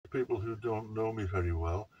people who don't know me very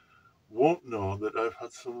well won't know that I've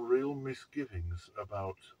had some real misgivings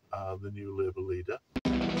about the new Labour leader.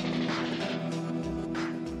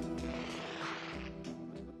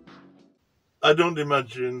 I don't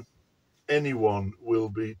imagine anyone will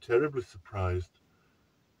be terribly surprised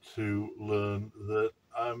to learn that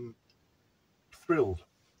I'm thrilled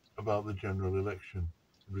about the general election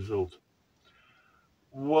result.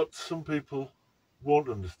 What some people won't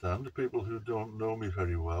understand, people who don't know me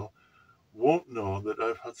very well, won't know that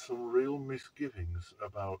I've had some real misgivings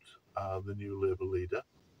about the new Labour leader,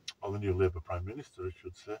 or the new Labour Prime Minister, I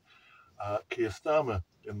should say, Keir Starmer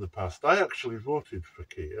in the past. I actually voted for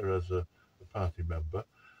Keir as a party member,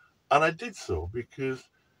 and I did so because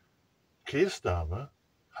Keir Starmer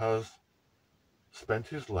has spent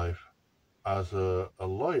his life as a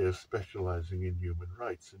lawyer specialising in human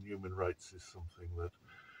rights, and human rights is something that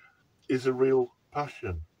is a real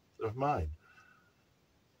passion of mine.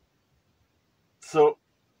 So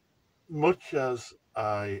much as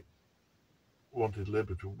I wanted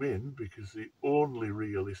Labour to win, because the only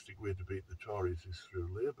realistic way to beat the Tories is through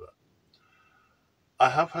Labour, I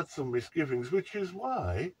have had some misgivings, which is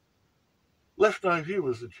why Left Eye View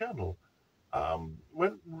as a channel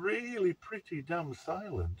went really pretty damn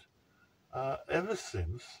silent ever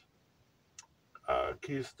since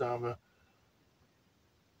Keir Starmer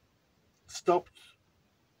stopped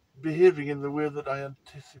behaving in the way that I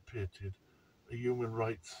anticipated a human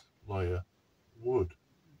rights lawyer would.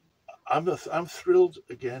 I'm thrilled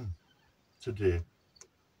again today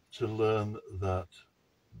to learn that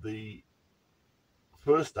the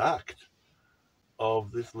first act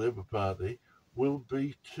of this Labour Party will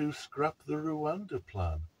be to scrap the Rwanda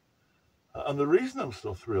plan. And the reason I'm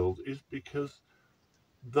so thrilled is because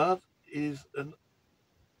that is an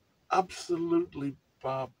absolutely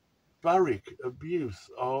barbaric abuse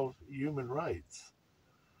of human rights.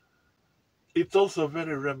 It's also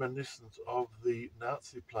very reminiscent of the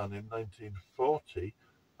Nazi plan in 1940,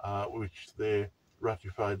 which they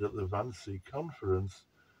ratified at the Wannsee Conference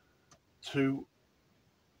to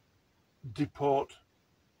deport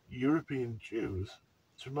European Jews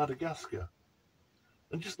to Madagascar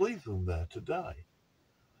and just leave them there to die.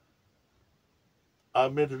 I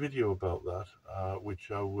made a video about that,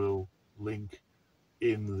 which I will link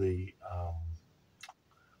in the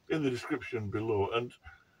description below. And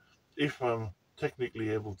if I'm technically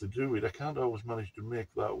able to do it, I can't always manage to make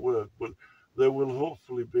that work, but there will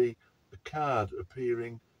hopefully be a card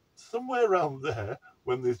appearing somewhere around there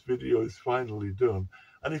when this video is finally done.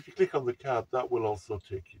 And if you click on the card, that will also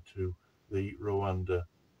take you to the Rwanda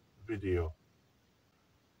video.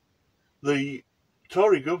 The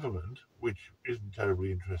Tory government, which isn't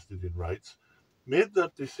terribly interested in rights, made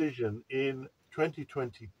that decision in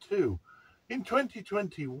 2022. In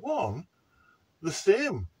 2021, the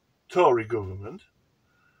same Tory government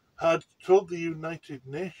had told the United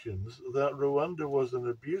Nations that Rwanda was an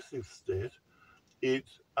abusive state. It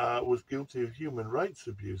was guilty of human rights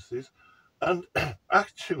abuses, and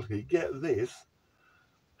actually, get this,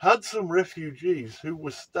 had some refugees who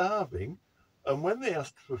were starving, and when they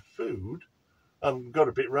asked for food, and got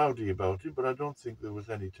a bit rowdy about it, but I don't think there was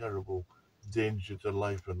any terrible danger to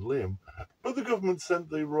life and limb, but the government sent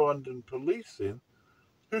the Rwandan police in,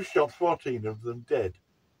 who shot 14 of them dead.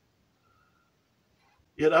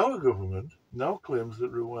 Yet our government now claims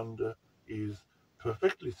that Rwanda is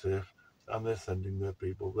perfectly safe and they're sending their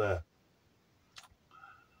people there.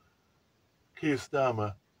 Keir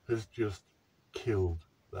Starmer has just killed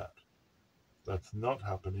that. That's not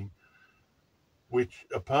happening, which,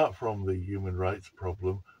 apart from the human rights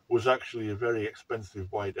problem, was actually a very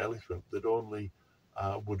expensive white elephant that only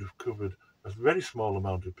would have covered a very small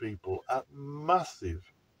amount of people at massive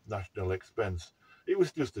national expense. It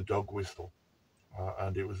was just a dog whistle,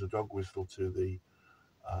 and it was a dog whistle to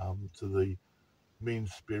the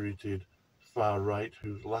mean-spirited far right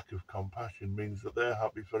whose lack of compassion means that they're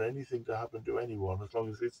happy for anything to happen to anyone as long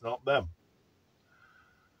as it's not them.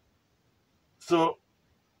 So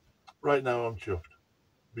right now I'm chuffed,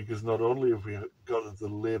 because not only have we got the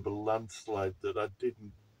Labour landslide that I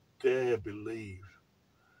didn't dare believe,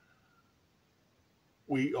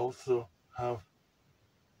 we also have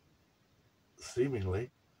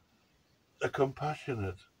seemingly a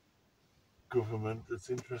compassionate government that's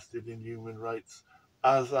interested in human rights,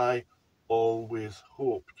 as I always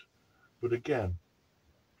hoped, but again,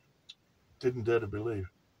 didn't dare to believe.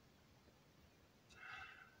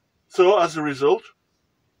 So as a result,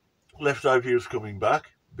 Left Eye View is coming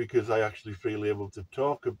back, because I actually feel able to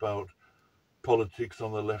talk about politics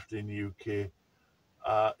on the left in UK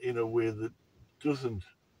in a way that doesn't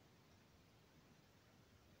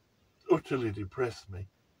utterly depress me.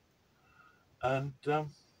 and there'll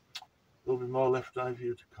be more Left Eye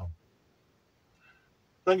View to come.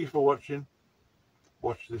 Thank you for watching.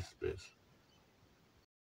 Watch this space.